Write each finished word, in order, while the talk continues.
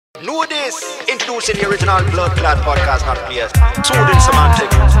this. Introducing the original blood clad podcast, not PS. Soothing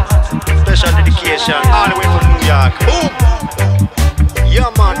semantic. Special dedication all the way from New York. Boom!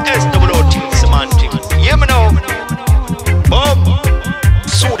 Yeah man, SWOT semantic. Yeah me now. Boom!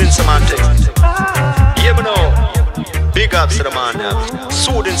 Soothing semantic. Yeah me now. Big ups to the man now.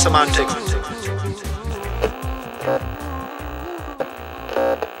 Soothing semantic.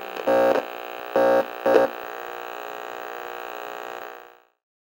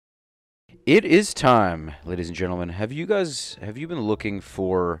 It is time, ladies and gentlemen. Have you been looking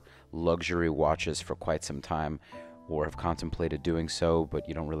for luxury watches for quite some time, or have contemplated doing so, but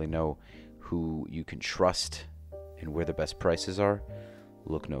you don't really know who you can trust and where the best prices are?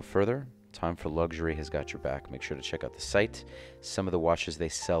 Look no further. Time for Luxury has got your back. Make sure to check out the site. Some of the watches they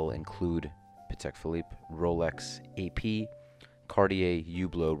sell include Patek Philippe, Rolex, AP, Cartier,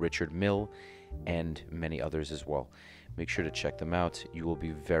 Hublot, Richard Mille, and many others as well. Make sure to check them out. You will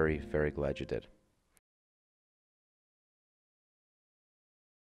be very, very glad you did.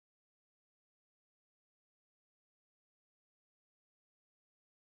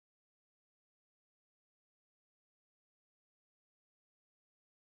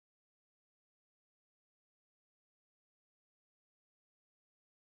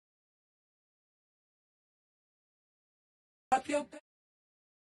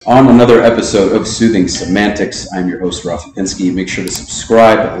 On another episode of Soothing Semantics, I'm your host, Rafi Pinsky. Make sure to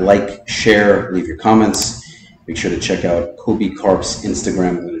subscribe, like, share, leave your comments. Make sure to check out Kobikarp's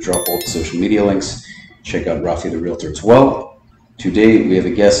Instagram. I'm going to drop all the social media links. Check out Rafi the Realtor as well. Today, we have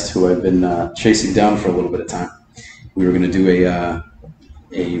a guest who I've been chasing down for a little bit of time. We were going to do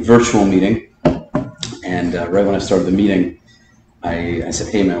a virtual meeting, and right when I started the meeting, I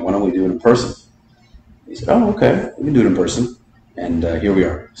said, hey man, why don't we do it in person? He said, oh, okay, we can do it in person. And here we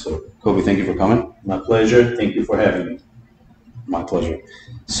are. So, Kobi, thank you for coming. My pleasure. Thank you for having me. My pleasure.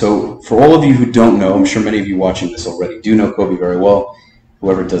 So, for all of you who don't know, I'm sure many of you watching this already do know Kobi very well.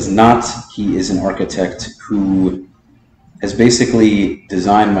 Whoever does not, he is an architect who has basically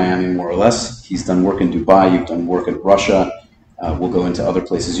designed Miami more or less. He's done work in Dubai. You've done work in Russia. We'll go into other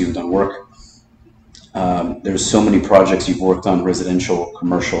places you've done work. There's so many projects you've worked on, residential,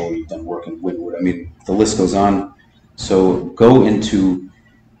 commercial. You've done work in Wynwood. I mean, the list goes on. So go into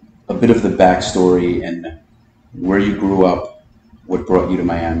a bit of the backstory and where you grew up, what brought you to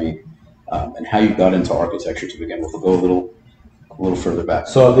Miami, and how you got into architecture to begin with. We'll go a little further back.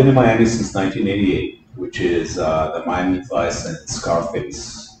 So I've been in Miami since 1988, which is the Miami Vice and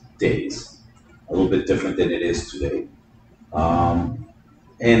Scarface days. A little bit different than it is today.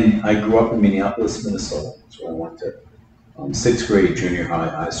 And I grew up in Minneapolis, Minnesota. That's where I went to 6th grade, junior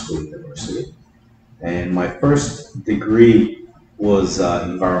high school, university. And my first degree was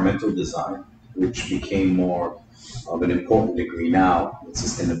environmental design, which became more of an important degree now in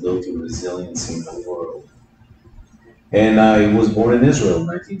sustainability and resiliency in the world. And I was born in Israel in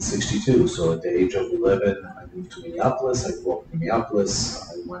 1962. So at the age of 11, I moved to Minneapolis. I grew up in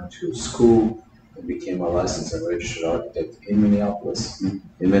Minneapolis. I went to school and became a licensed and registered architect in Minneapolis, in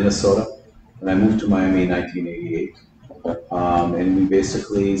Minnesota. And I moved to Miami in 1988. And we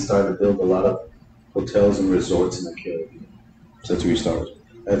basically started to build a lot of hotels and resorts in the Caribbean. So that's where you started?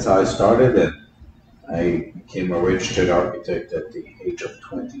 That's how I started, and I became a registered architect at the age of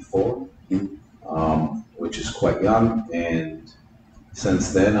 24, which is quite young. And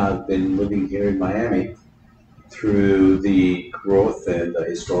since then, I've been living here in Miami through the growth and the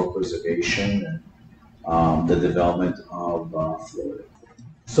historic preservation and the development of Florida.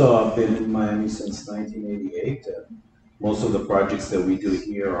 So I've been in Miami since 1988. Most of the projects that we do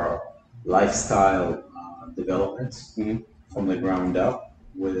here are lifestyle developments from the ground up,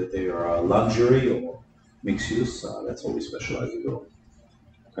 whether they are luxury or mixed use. That's what we specialize in doing.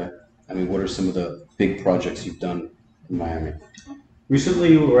 Okay. I mean, what are some of the big projects you've done in Miami?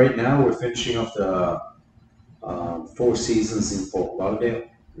 Recently, right now, we're finishing up the Four Seasons in Fort Lauderdale.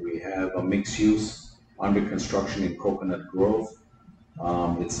 We have a mixed use under construction in Coconut Grove.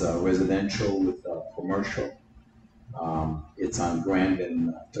 It's residential with commercial. It's on Grand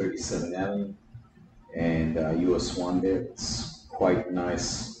and 37th Avenue and US 1 there. It's quite a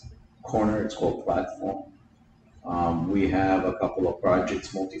nice corner. It's called Platform. We have a couple of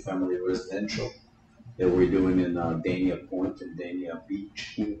projects, multifamily residential, that we're doing in Dania Point and Dania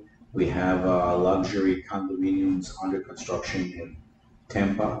Beach. We have luxury condominiums under construction in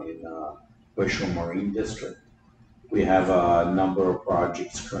Tampa in Bushel Marine District. We have a number of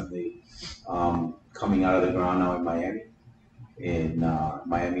projects currently coming out of the ground now in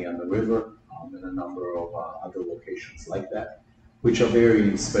Miami on the river, and a number of other locations like that, which are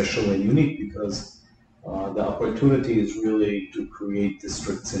very special and unique because The opportunity is really to create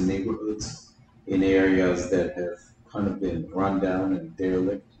districts and neighborhoods in areas that have kind of been run down and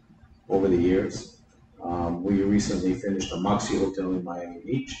derelict over the years. We recently finished a Moxie Hotel in Miami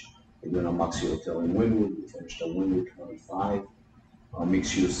Beach. We're doing a Moxie Hotel in Wynwood. We finished a Wynwood 25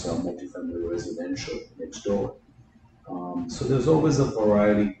 mixed-use multifamily residential next door. So there's always a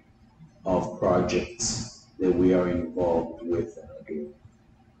variety of projects that we are involved with.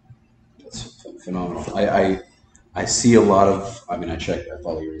 That's phenomenal. I see a lot of, I mean, I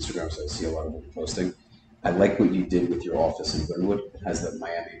follow your Instagram, so I see a lot of what you're posting. I like what you did with your office in Glenwood. It has that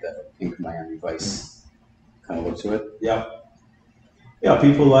pink Miami Vice kind of look to it. Yeah, yeah,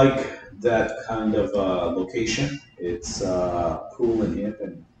 people like that kind of location. It's cool and hip,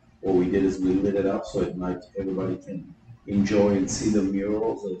 and what we did is we lit it up so at night everybody can enjoy and see the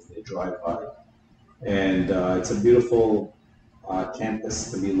murals as they drive by. And it's a beautiful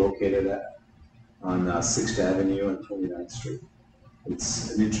campus to be located at on 6th Avenue and 29th Street.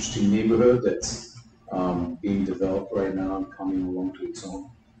 It's an interesting neighborhood that's being developed right now and coming along to its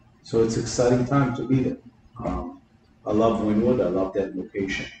own. So it's an exciting time to be there. I love Wynwood. I love that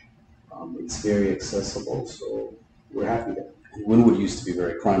location. It's very accessible, so we're happy there. Wynwood used to be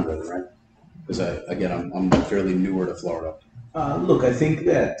very crime-driven, right? Because I'm fairly newer to Florida. Look, I think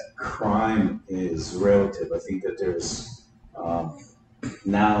that crime is relative. I think that there's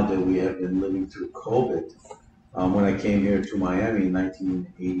now that we have been living through COVID. When I came here to Miami in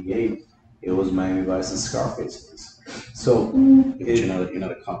 1988, it was Miami Vice and Scarface. So You're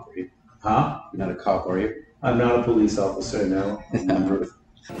not a cop, are you? huh? You're not a cop, are you? I'm not a police officer now.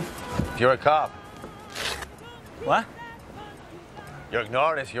 You're a cop. What? You're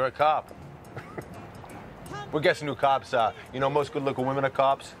ignoring us. You're a cop. We're getting new cops. Most good-looking women are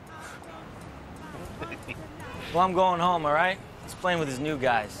cops. Well, I'm going home, all right? He's playing with his new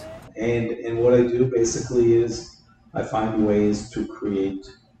guys. And what I do basically is I find ways to create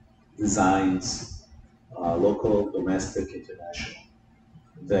designs, local, domestic, international,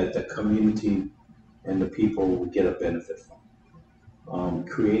 that the community and the people will get a benefit from.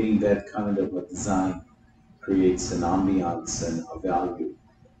 Creating that kind of a design creates an ambiance and a value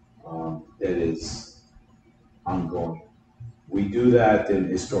that is ongoing. We do that in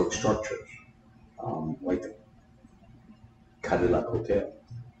historic structures, like the Cadillac Hotel.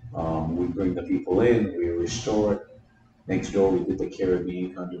 We bring the people in, we restore it. Next door, we did the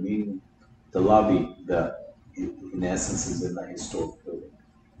Caribbean condominium. The lobby, in essence, is in the historic building.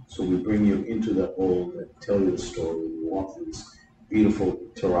 So we bring you into the old and tell you the story. We walk through this beautiful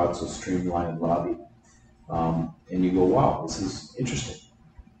terrazzo streamlined lobby, and you go, "Wow, this is interesting."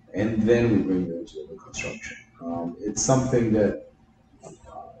 And then we bring you into the construction. It's something that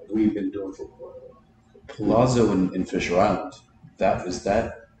we've been doing for quite a while. Palazzo in Fisher Island, was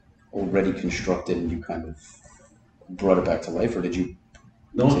that already constructed and you kind of brought it back to life, or did you?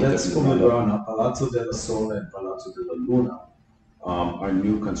 No, take that's that from the ground up? ground up. Palazzo della Sole and Palazzo della Luna are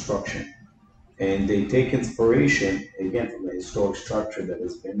new construction. And they take inspiration, again, from a historic structure that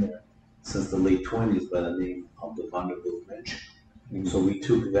has been there since the late 20s by the name of the Vanderbilt Mansion. And so we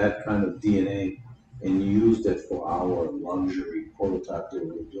took that kind of DNA and used it for our luxury prototype that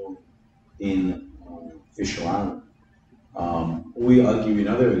we're doing in Fisher Island. I'll give you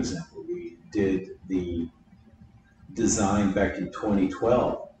another example. We did the design back in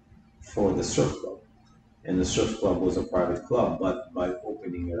 2012 for the surf club. And the surf club was a private club, but by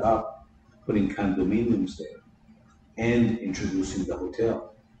opening it up, putting condominiums there, and introducing the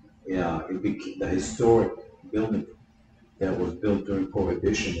hotel, it became the historic building that was built during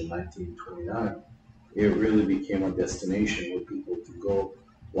Prohibition in 1929. It really became a destination where people could go,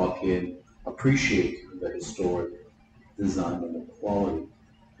 walk in, appreciate the historic design and the quality,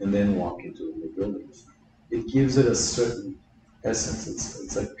 and then walk into the new buildings. It gives it a certain essence.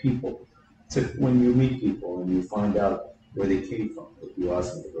 It's like people. It's like when you meet people and you find out where they came from. If you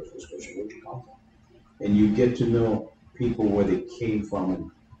ask them the first question, where'd you come from? And you get to know people where they came from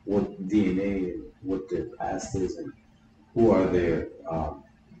and what DNA and what their past is and who are their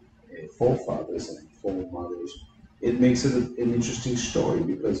forefathers and foremothers. It makes it an interesting story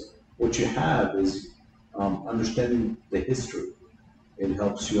because what you have is understanding the history. It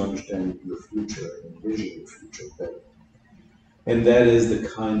helps you understand your future and envision your future better. And that is the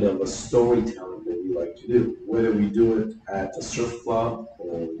kind of a storytelling that we like to do. Whether we do it at a surf club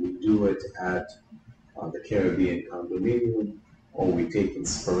or we do it at the Caribbean condominium, or we take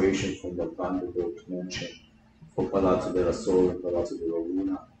inspiration from the Vanderbilt Mansion for Palazzo della Sole and Palazzo della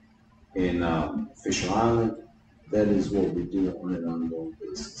Luna in Fisher Island, that is what we do on an ongoing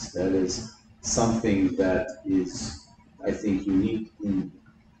basis. That is something that is, I think, unique in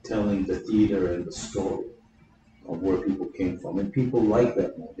telling the theater and the story of where people came from. And people like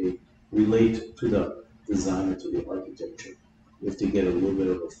that more. They relate to the designer, to the architecture, if they get a little bit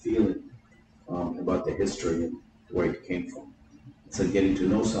of a feeling about the history and where it came from. So getting to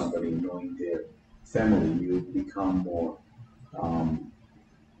know somebody, knowing their family, you become more,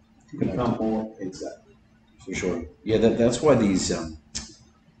 exactly. For sure. Yeah, that's why these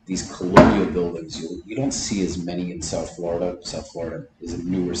colonial buildings, you don't see as many in South Florida. South Florida is a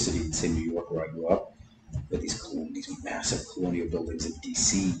newer city than, say, New York, where I grew up. But these massive colonial buildings in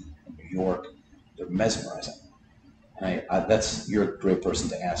D.C. and New York, they're mesmerizing. And you're a great person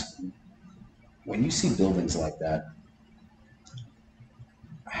to ask. When you see buildings like that,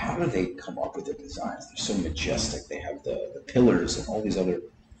 how do they come up with the designs? They're so majestic. They have the pillars and all these other.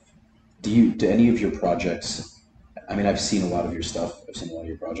 Do any of your projects? I mean, I've seen a lot of your stuff. I've seen a lot of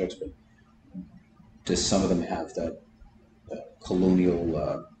your projects, but does some of them have that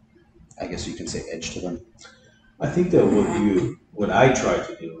colonial, I guess you can say, edge to them? I think that what I try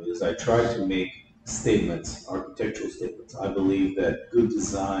to do is I try to make statements, architectural statements. I believe that good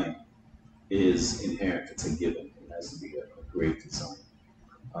design is inherent. It's a given. It has to be a great design.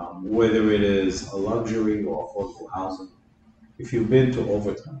 Whether it is a luxury or affordable housing. If you've been to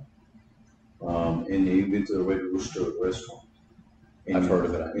Overtime, and you've been to the Red Rooster restaurant, I've heard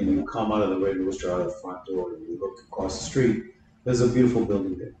of it. And you come out of the Red Rooster, out of the front door, and you look across the street, there's a beautiful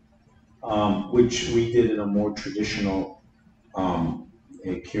building there, which we did in a more traditional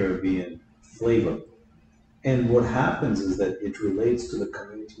a Caribbean flavor. And what happens is that it relates to the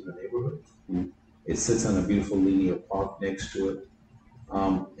community in the neighborhood. Mm-hmm. It sits on a beautiful linear park next to it.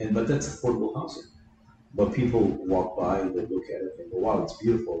 But that's affordable housing. But people walk by, they look at it and go, wow, it's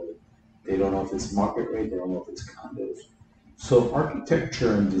beautiful. They don't know if it's market rate, they don't know if it's condos. So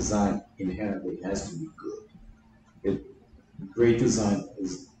architecture and design inherently has to be good. Great design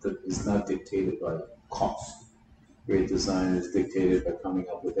is not dictated by cost. Great design is dictated by coming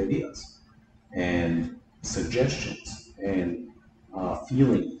up with ideas and suggestions and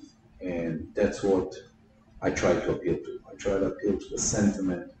feeling. And that's what I try to appeal to. I try to appeal to the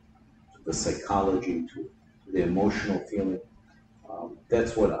sentiment, to the psychology, to the emotional feeling.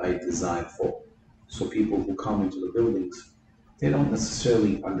 That's what I design for. So people who come into the buildings, they don't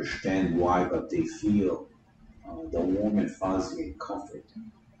necessarily understand why, but they feel the warm and fuzzy and comfort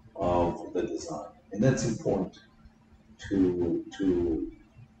of the design. And that's important to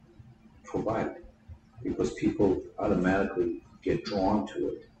provide, because people automatically get drawn to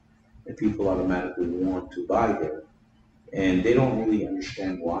it and people automatically want to buy there, and they don't really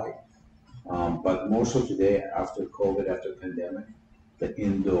understand why. But more so today, after COVID, after pandemic, the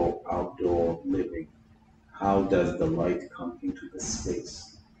indoor-outdoor living, how does the light come into the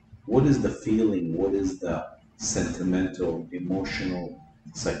space? What is the feeling? What is the sentimental, emotional,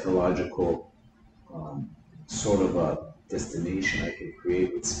 psychological sort of a destination I can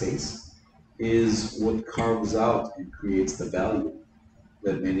create with space is what carves out and creates the value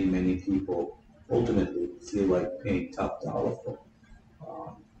that many, many people ultimately feel like paying top dollar for,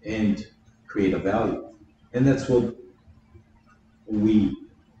 and create a value. And that's what we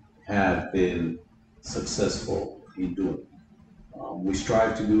have been successful in doing. We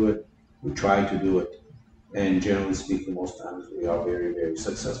strive to do it, we try to do it, and generally speaking, most times we are very, very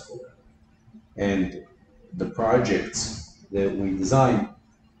successful. And the projects that we design,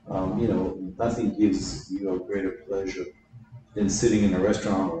 nothing gives you a greater pleasure than sitting in a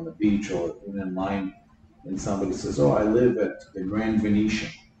restaurant or on the beach or in a line and somebody says, oh, I live at the Grand Venetian,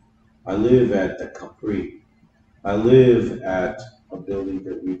 I live at the Capri, I live at a building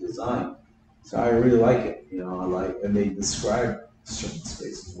that we designed. So I really like it, and they describe certain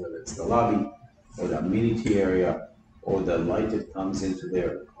spaces, whether it's the lobby or the amenity area or the light that comes into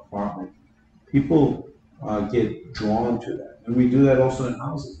their apartment. People get drawn to that. And we do that also in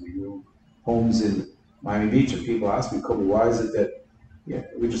houses. We do homes in Miami Beach, and people ask me, Kobi, why is it that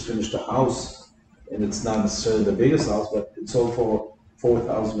we just finished a house and it's not necessarily the biggest house, but it's sold for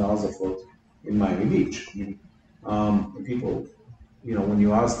 $4,000 a foot in Miami Beach. And people, when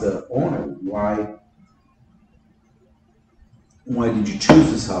you ask the owner, why did you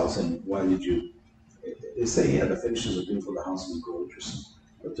choose this house and why did you, they say, the finishes are beautiful, the house is gorgeous,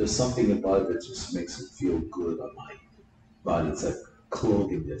 but there's something about it that just makes it feel good on my body. It's like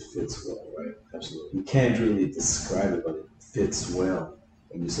clothing that fits well, right? Absolutely. You can't really describe it, but it fits well.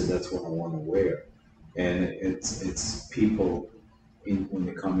 And you said, that's what I want to wear. And it's people when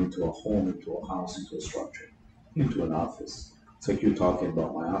they come into a home, into a house, into a structure, into an office. It's like you're talking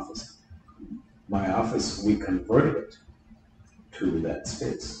about my office. My office, we converted it to that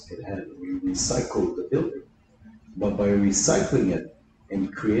space. We recycled the building. But by recycling it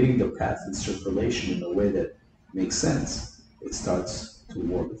and creating the path and circulation in a way that makes sense, it starts to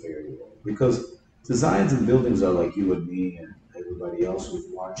work very well. Because designs and buildings are like you and me and everybody else who's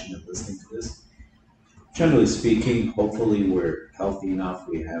watching and listening to this. Generally speaking, hopefully we're healthy enough.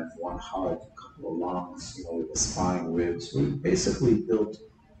 We have one heart, a couple of lungs, with a spine, ribs. We're basically built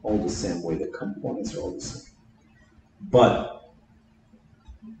all the same way. The components are all the same. But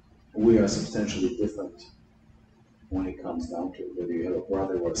we are substantially different when it comes down to it. Whether you have a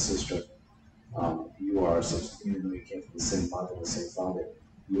brother or a sister, you are, even though you came from the same mother, the same father,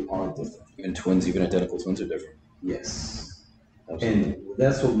 you are different. Even twins, even identical twins are different. Yes. Absolutely. And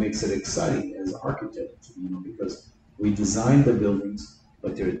that's what makes it exciting as architects, because we design the buildings,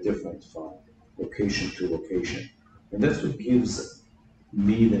 but they're different from location to location. And that's what gives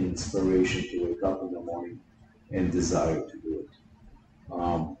me the inspiration to wake up in the morning and desire to do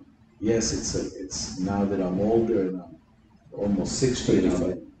it. Yes, it's now that I'm older and I'm almost 60. 35.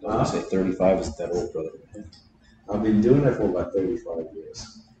 I was going to say 35 isn't that old, brother. I've been doing it for about 35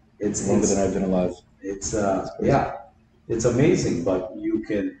 years. It's longer than I've been alive. It's amazing, but you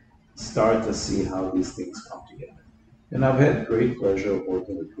can start to see how these things come together. And I've had great pleasure of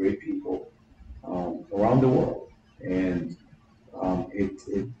working with great people around the world, and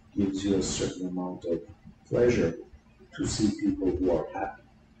it gives you a certain amount of pleasure to see people who are happy.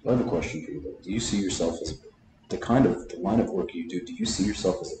 I have a question for you, though. Do you see yourself as the line of work you do? Do you see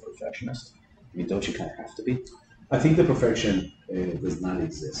yourself as a perfectionist? I mean, don't you kind of have to be? I think the perfection does not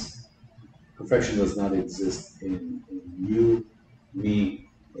exist. Perfection does not exist in you, me,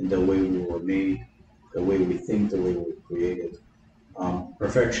 in the way we were made, the way we think, the way we were created.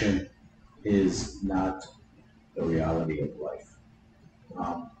 Perfection is not the reality of life.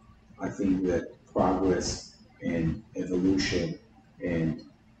 I think that progress and evolution and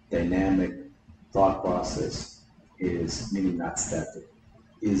dynamic thought process is, meaning not static,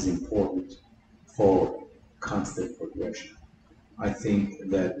 is important for constant progression. I think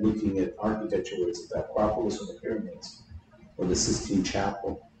that looking at architecture, whether it's the Acropolis or the pyramids or the Sistine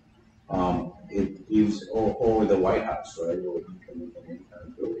Chapel, it gives, or the White House, right, or you can look at any kind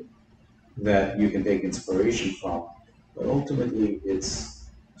of building that you can take inspiration from, but ultimately it's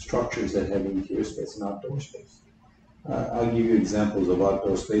structures that have interior space and outdoor space. I'll give you examples of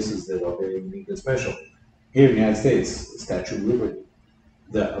outdoor spaces that are very unique and special. Here in the United States, the Statue of Liberty,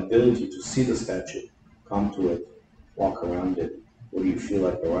 the ability to see the statue, come to it, walk around it, what do you feel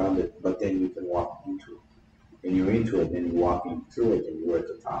like around it, but then you can walk into it. And you're into it, and you're walking through it, and you're at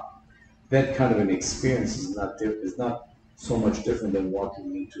the top. That kind of an experience is not so much different than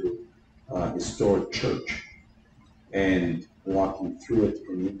walking into a historic church and walking through it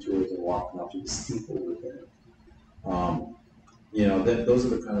and into it and walking up to the steeple within it. Those are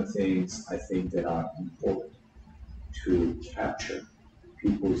the kind of things I think that are important to capture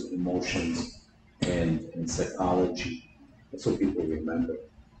people's emotions and psychology. That's what people remember.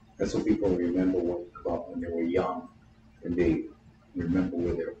 That's what people remember when they were young, and they remember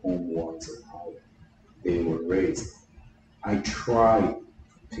where their home was and how they were raised. I try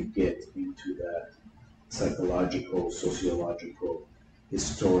to get into that psychological, sociological,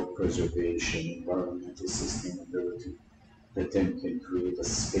 historic preservation, environmental sustainability that then can create a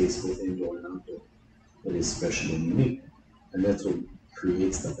space both indoor and outdoor that is special and unique. And that's what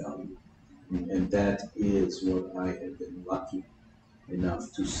creates the value. And that is what I have been lucky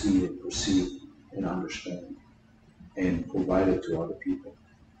enough to see and perceive and understand and provide it to other people.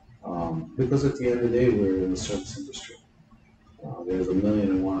 Because at the end of the day, we're in the service industry. There's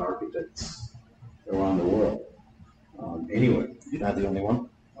 1,000,001 architects around the world. Anyway, you're not the only one?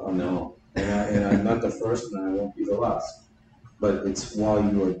 Oh, no. And I'm not the first, and I won't be the last. But it's while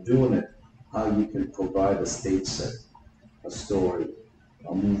you are doing it, how you can provide a stage set, a story,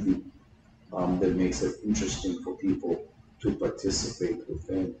 a movie that makes it interesting for people to participate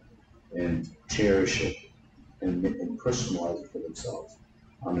within and cherish it and personalize it for themselves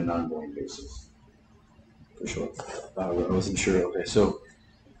on an ongoing basis. For sure. I wasn't sure. Okay, so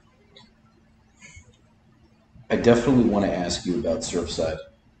I definitely want to ask you about Surfside.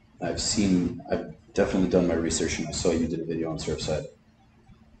 I've definitely done my research, and I saw you did a video on Surfside.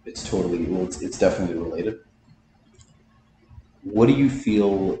 It's definitely related. What do you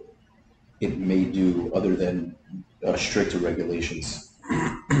feel it may do other than stricter regulations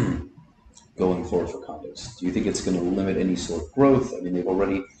going forward for condos? Do you think it's going to limit any sort of growth? I mean, they've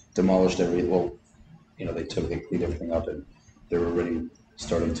already demolished they cleaned everything up, and they're already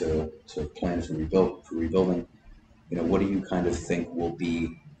starting to plan for rebuilding. What do you kind of think will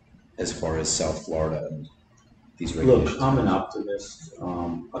be as far as South Florida and these regulations? Look, I'm an optimist.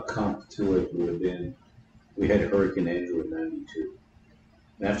 A comp to it would have been, we had Hurricane Andrew in '92.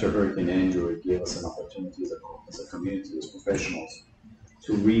 After Hurricane Andrew, it gave us an opportunity as a community, as professionals,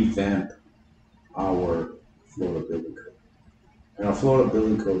 to revamp our Florida building code. And our Florida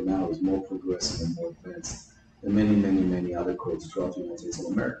building code now is more progressive and more advanced than many, many, many other codes throughout the United States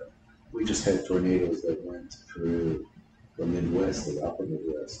of America. We just had tornadoes that went through the Midwest, the upper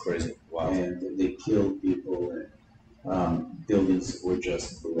Midwest. Crazy. Wow. And they killed people, and buildings were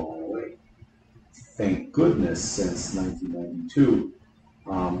just blown away. Thank goodness, since 1992,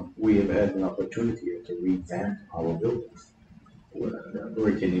 we have had an opportunity to revamp our buildings.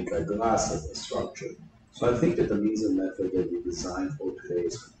 We're getting glass as a structure. So I think that the means and method that we designed for today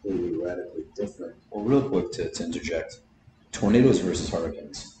is completely radically different. Well, real quick to interject, tornadoes versus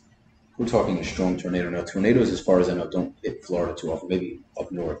hurricanes. We're talking a strong tornado. Now, tornadoes, as far as I know, don't hit Florida too often, maybe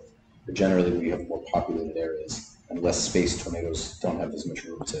up north. But generally, we have more populated areas and less space. Tornadoes don't have as much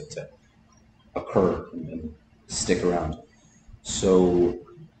room to occur and stick around. So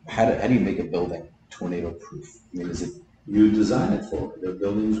how do you make a building tornado-proof? I mean, is it... You design it for it. The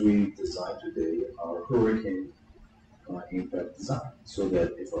buildings we design today are hurricane impact design, so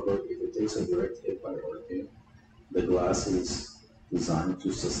that if it takes a direct hit by a hurricane, the glass is designed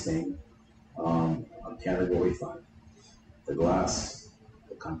to sustain a Category 5. The glass,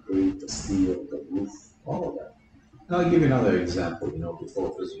 the concrete, the steel, the roof, all of that. Now I'll give you another example. Before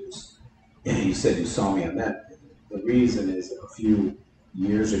it was used, you said you saw me on that. The reason is a few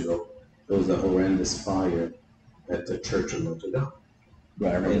years ago there was a horrendous fire at the Church of Notre Dame.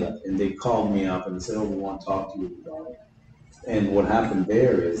 Right, I remember that. And they called me up and said, "Oh, we want to talk to you about it." And what happened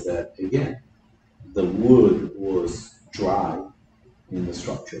there is that, again, the wood was dry in the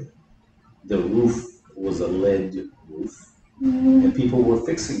structure. The roof was a lead roof, and people were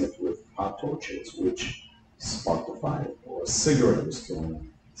fixing it with hot torches, which sparked a fire, or a cigarette was going on,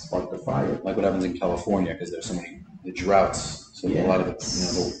 sparked a fire. Like what happens in California, because there's so many the droughts. So a lot of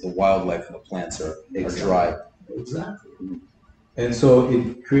the wildlife and the plants are dry. Exactly. And so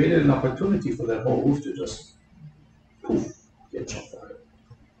it created an opportunity for that whole roof to just poof, catch on fire.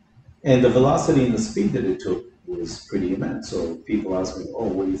 And the velocity and the speed that it took was pretty immense. So people ask me, "Oh,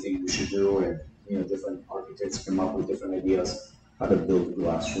 what do you think we should do?" And different architects come up with different ideas how to build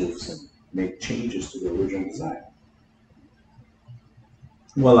glass roofs and make changes to the original design.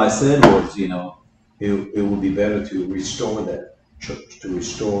 Well, I said was, it would be better to restore that church, to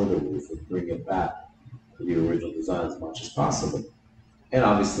restore the roof and bring it back to the original design as much as possible. And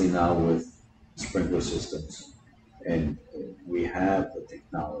obviously now with sprinkler systems, and we have the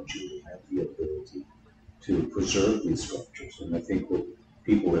technology, we have the ability to preserve these structures. And I think what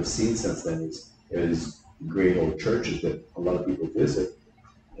people have seen since then is there's great old churches that a lot of people visit,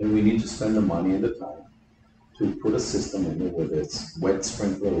 and we need to spend the money and the time to put a system in there, whether it's wet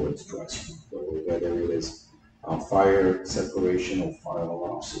sprinkler or it's dry sprinkler, or whether it is fire separation or fire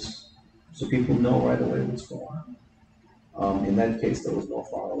alarm system. So people know right away what's going on. In that case, there was no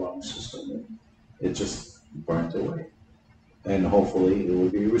fire alarm system, and it just burnt away. And hopefully it will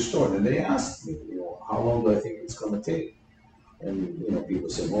be restored. And they asked me, how long do I think it's going to take? And people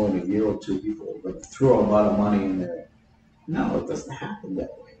say, "Oh, in a year or two, people are going to throw a lot of money in there." No, it doesn't happen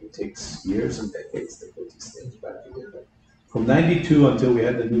that way. It takes years and decades to put these things back together. From '92 until we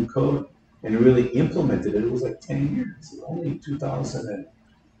had the new code and really implemented it, it was like 10 years. Only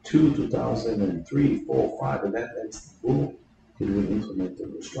 2002, 2003, 4, 5, and that's boom, did we implement the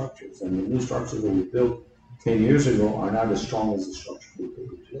new structures. And the new structures that we built 10 years ago are not as strong as the structures we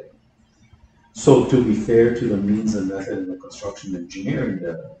build today. So to be fair to the means and method in the construction engineering,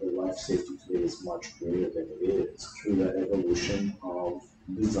 the life safety today is much greater than it is through the evolution of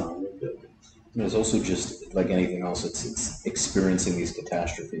design and buildings. And it's also just like anything else, it's experiencing these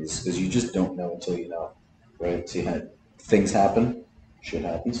catastrophes, because you just don't know until you know, right? So things happen, shit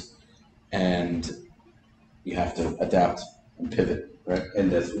happens, and you have to adapt and pivot, right?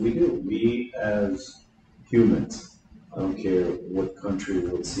 And that's what we do. We as humans, I don't care what country,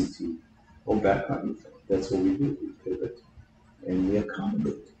 what city, or background, that's what we do. We pivot and we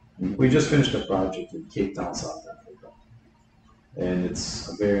accommodate. We just finished a project in Cape Town, South Africa. And it's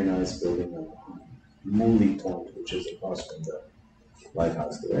a very nice building on Mooley Point, which is across from the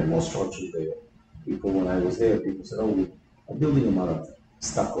lighthouse there. And most structures there, when I was there, people said, "Oh, we are building them out of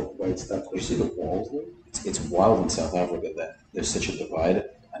stucco, white stucco." You see the walls there? It's wild in South Africa that there's such a divide,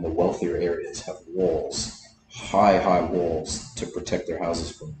 and the wealthier areas have walls, high walls, to protect their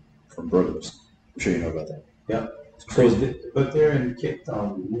houses from burglars. I'm sure you know about that. Yeah. But there in Cape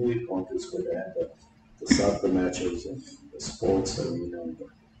Town, Mooley Point is where they had the soccer matches and the sports arena.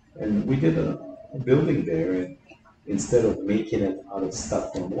 And we did a building there, and instead of making it out of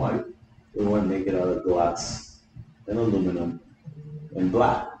stucco and white, we want to make it out of glass and aluminum and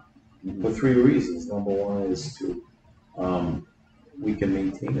black for three reasons. Number one is to we can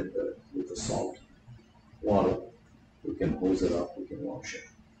maintain it with the salt water. We can hose it up. We can wash it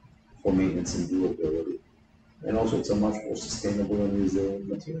for maintenance and durability. And also, it's a much more sustainable and resilient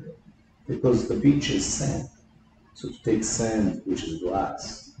material because the beach is sand. So to take sand, which is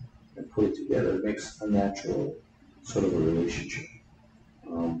glass, and put it together, it makes a natural sort of a relationship.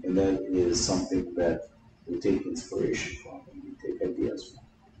 And that is something that we take inspiration from and we take ideas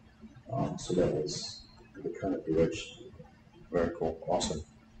from. So that was the kind of direction. Very cool. Awesome.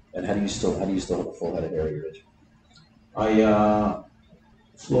 And how do you still have a full head of hair, Rich? I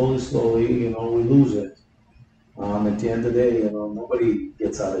slowly, we lose it. At the end of the day, nobody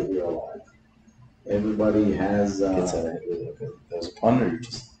gets out of here alive. Everybody has. Gets out of here. That was a pun, or you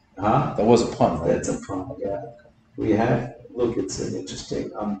just? Huh? That was a pun, right? That's a pun. Yeah. We have. Look, it's an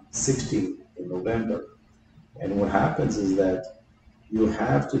interesting. I'm 60 in November, and what happens is that you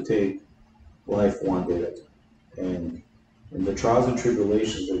have to take life one day at a time, and in the trials and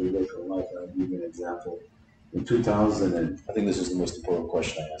tribulations that we go through in life. I'll give you an example. In 2000, and I think this is the most important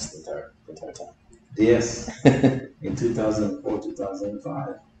question I asked the entire time. yes, in 2004,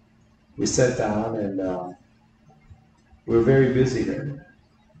 2005, we sat down and we were very busy there.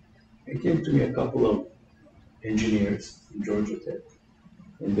 It came to me a couple of engineers from Georgia Tech,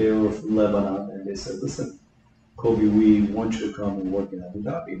 and they were from Lebanon, and they said, "Listen, Kobi, we want you to come and work in Abu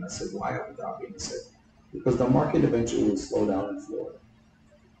Dhabi." And I said, "Why Abu Dhabi?" And they said, "Because the market eventually will slow down in Florida,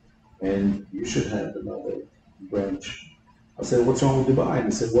 and you should have another branch." I said, "What's wrong with Dubai?" And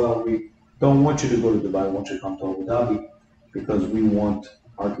they said, "Well, we don't want you to go to Dubai. We want you to come to Abu Dhabi because we want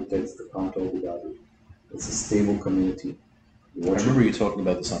architects to come to Abu Dhabi. It's a stable community." I remember you talking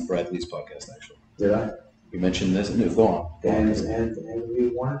about this on Bradley's podcast, actually. Did I? You mentioned this. No, go on. And we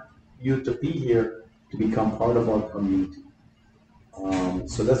want you to be here to become part of our community.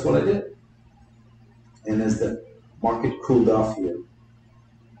 So that's what I did. And as the market cooled off here,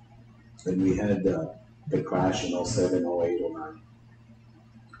 and we had the crash in 07, 08,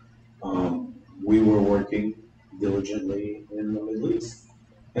 09, we were working diligently in the Middle East.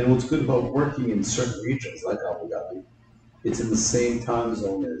 And what's good about working in certain regions like Abu Dhabi, it's in the same time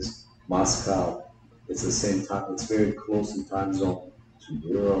zone as Moscow. It's the same time. It's very close in time zone to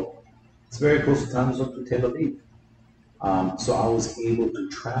Europe. It's very close in time zone to Tel Aviv. So I was able to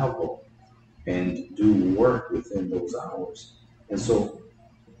travel and do work within those hours. And so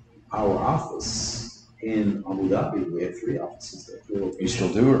our office in Abu Dhabi, we had 3 offices there. 3 locations. You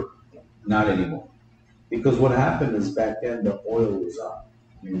still do, or not anymore? Because what happened is back then the oil was up.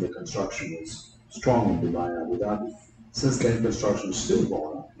 I mean, the construction was strong in Dubai and Abu Dhabi. Since then, construction is still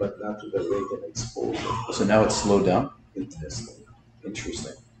going up, but not to the rate of exposure. So now it's slowed down? It has slowed down.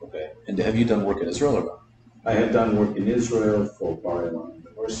 Interesting. Okay. And have you done work in Israel or not? I have done work in Israel for Bar Ilan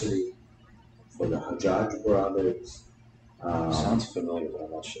University, for the Hajjaj brothers. Sounds familiar, but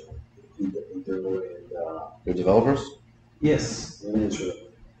I'm not sure. They're developers? Yes, in Israel.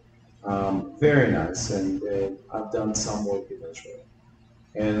 Very nice, and I've done some work in Israel.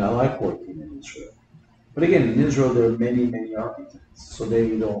 And I like working in Israel. But again, in Israel, there are many, many architects, so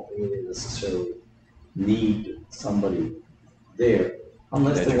they don't really necessarily need somebody there,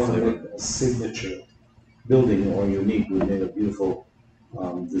 unless they want to make a signature building or unique. We made a beautiful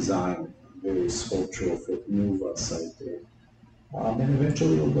design, very sculptural for Nuva site there. And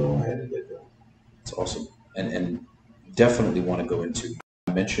eventually we'll go ahead and get there. It's awesome. And definitely want to go into,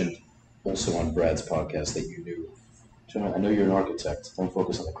 I mentioned also on Brad's podcast that you knew, I know you're an architect. Don't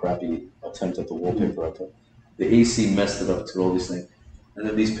focus on the crappy attempt at the wallpaper out there. The AC messed it up through all these things. And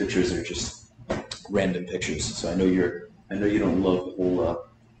then these pictures are just random pictures. So I know you don't love the whole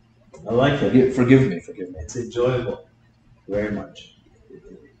I like it. Forgive me. It's enjoyable. Very much.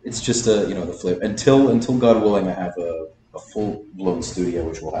 It's just the flavor. Until God willing I have a full blown studio,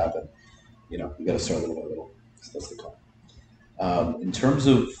 which will happen. You gotta start little by little. So that's the plan. In terms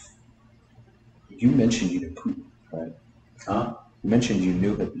of, you mentioned you knew Putin, right? Huh? You mentioned you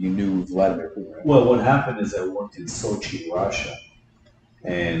knew Vladimir Putin, right? Well, what happened is I worked in Sochi, Russia,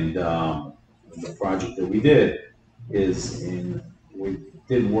 and the project that we did is we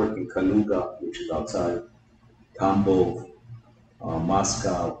did work in Kaluga, which is outside Tambov,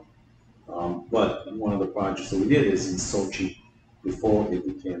 Moscow. But one of the projects that we did is in Sochi before it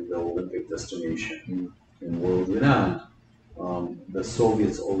became the Olympic destination and world renowned. The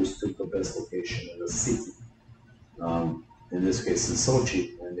Soviets always took the best location in the city. In this case in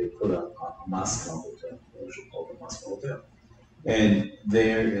Sochi, and they put a Moscow hotel, which we call the Moscow Hotel. And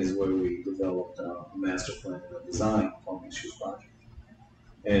there is where we developed a master plan and a design for a mixed-use project.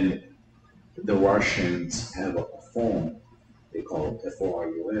 And the Russians have a foam They call it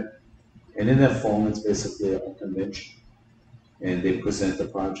FORUN. And in that forum, it's basically a convention. And they present the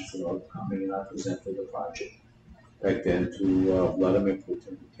project for the upcoming, and I presented the project back then to Vladimir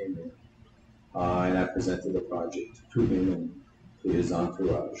Putin, who came in. And I presented the project to him and to his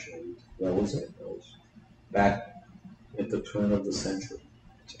entourage. And that was it. That was back at the turn of the century.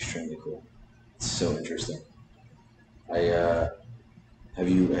 It's extremely cool. It's so interesting. Have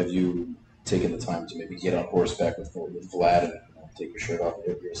you taken the time to maybe get on horseback with Vlad and take your shirt off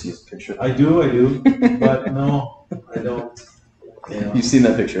and go see his picture? I do, but no, I don't. You know. You've seen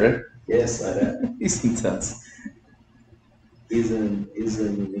that picture, right? Yes, I have. He's intense. He's an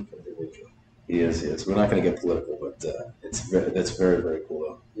unique individual. He is. We're not going to get political, but that's very, very cool,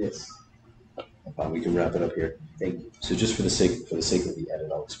 though. Yes. We can wrap it up here. Thank you. So just for the sake of the edit,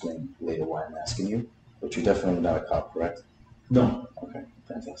 I'll explain later why I'm asking you. But you're definitely not a cop, correct? No. Okay,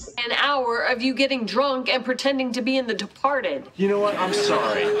 fantastic. An hour of you getting drunk and pretending to be in The Departed. You know what? I'm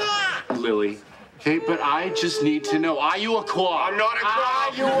sorry, Lily. Okay, but I just need to know, are you a cop? I'm not a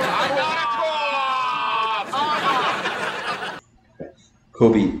cop. I'm not a cop. Okay.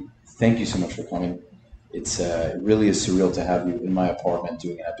 Kobi, thank you so much for coming. It really is surreal to have you in my apartment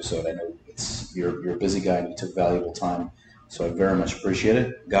doing an episode. I know you're a busy guy and you took valuable time, so I very much appreciate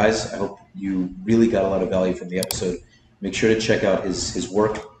it. Guys, I hope you really got a lot of value from the episode. Make sure to check out his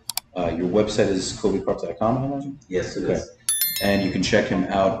work. Your website is kobikarp.com, I imagine? Yes, it is. And you can check him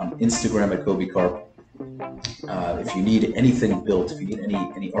out on Instagram at Kobikarp. If you need anything built, if you need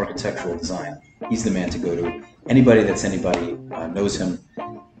any architectural design, he's the man to go to. Anybody that's anybody knows him.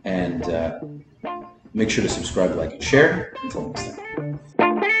 And make sure to subscribe, like, and share. Until next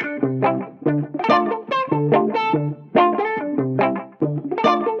time.